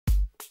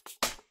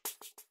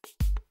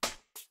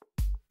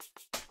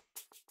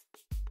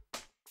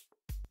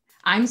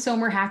I'm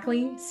Somer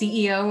Hackley,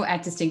 CEO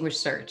at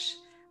Distinguished Search.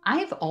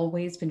 I've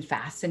always been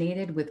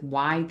fascinated with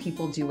why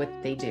people do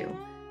what they do.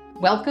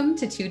 Welcome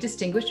to 2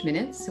 Distinguished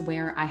Minutes,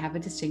 where I have a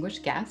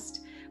distinguished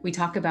guest. We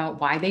talk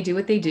about why they do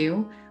what they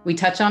do. We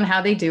touch on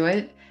how they do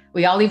it.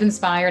 We all leave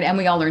inspired and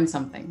we all learn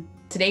something.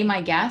 Today, my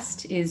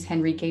guest is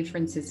Henrique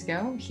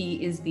Francisco.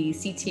 He is the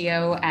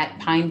CTO at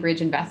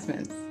PineBridge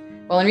Investments.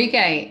 Well, Henrique,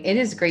 it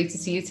is great to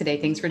see you today.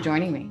 Thanks for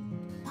joining me.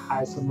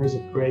 Hi, Summer. It's a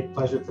great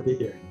pleasure to be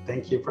here.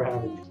 Thank you for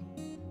having me.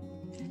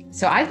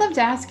 So I'd love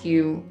to ask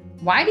you,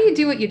 why do you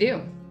do what you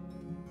do?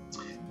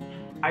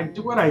 I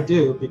do what I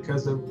do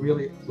because I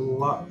really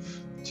love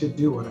to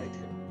do what I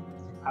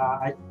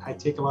do. I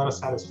take a lot of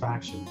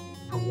satisfaction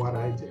from what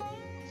I do.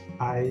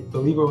 I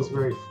believe I was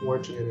very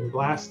fortunate and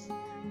blessed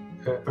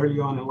early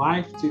on in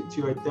life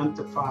to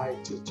identify,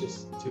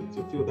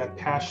 to feel that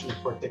passion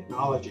for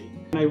technology.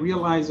 And I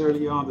realized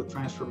early on the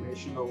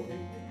transformational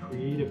and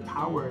creative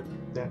power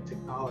that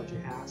technology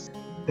has.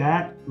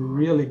 That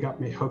really got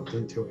me hooked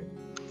into it.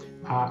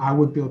 I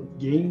would build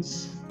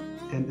games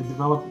and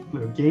develop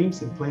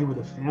games and play with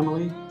the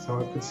family, so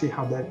I could see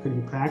how that could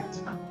impact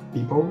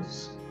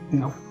people's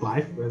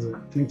life as an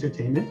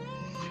entertainment.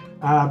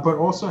 But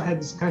also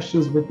had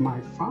discussions with my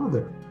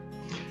father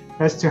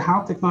as to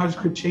how technology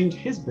could change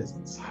his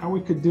business, how we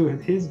could do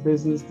his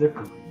business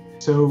differently.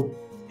 So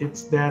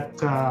it's that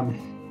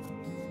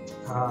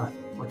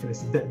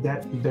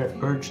that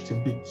urge to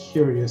be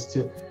curious,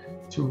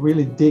 to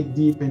really dig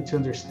deep into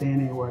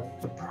understanding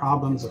what the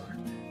problems are,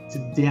 to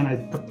then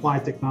apply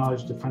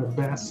technology to find the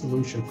best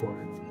solution for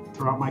it.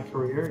 Throughout my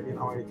career,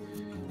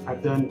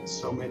 I've done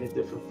so many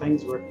different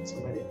things, worked in so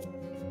many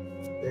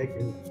big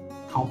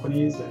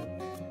companies and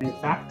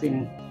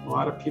impacting a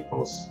lot of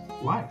people's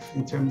life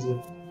in terms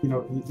of,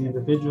 the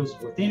individuals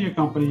within your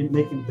company,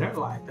 making their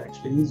life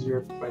actually easier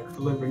by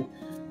delivering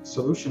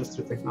solutions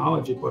through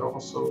technology, but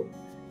also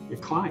your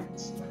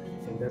clients.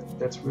 And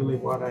that's really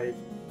what I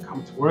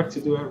come to work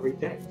to do every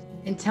day.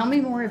 And tell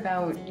me more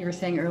about, you were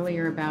saying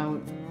earlier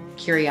about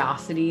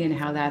curiosity and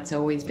how that's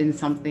always been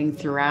something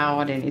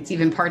throughout, and it's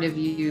even part of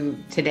you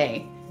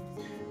today.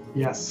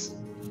 Yes.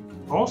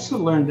 Also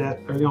learned that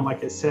early on,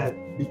 like I said,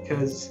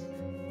 because,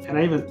 and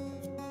I even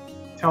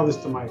tell this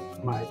to my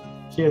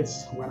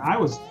kids when I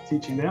was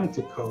teaching them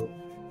to code,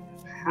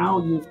 how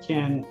you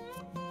can,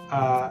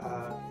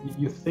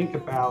 you think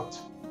about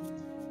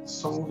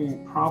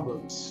solving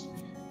problems.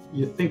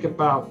 You think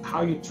about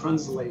how you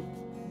translate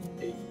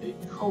a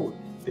code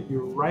that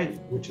you're writing,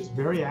 which is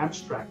very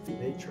abstract in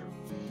nature.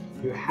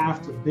 You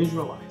have to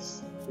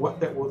visualize what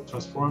that will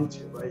transform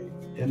to, right?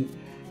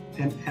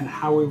 And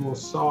how it will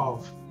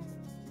solve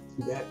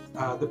that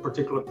the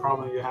particular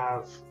problem you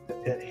have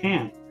at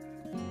hand.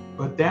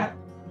 But that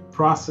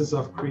process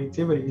of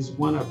creativity is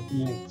one of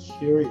being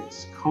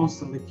curious,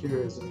 constantly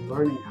curious, and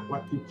learning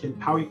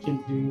how you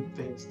can do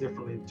things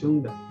differently and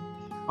tune them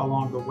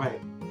along the way.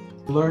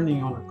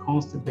 Learning on a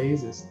constant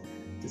basis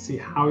to see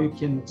how you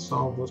can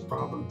solve those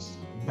problems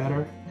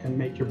better and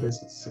make your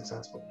business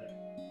successful.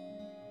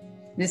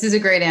 This is a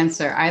great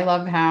answer. I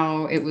love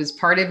how it was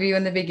part of you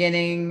in the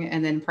beginning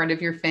and then part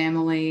of your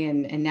family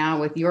and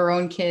now with your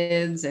own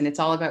kids, and it's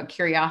all about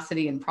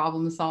curiosity and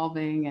problem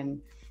solving.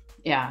 And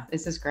yeah,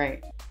 this is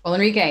great. Well,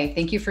 Henrique,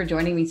 thank you for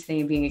joining me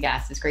today and being a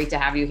guest. It's great to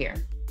have you here.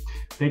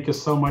 Thank you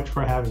so much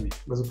for having me.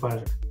 It was a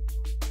pleasure.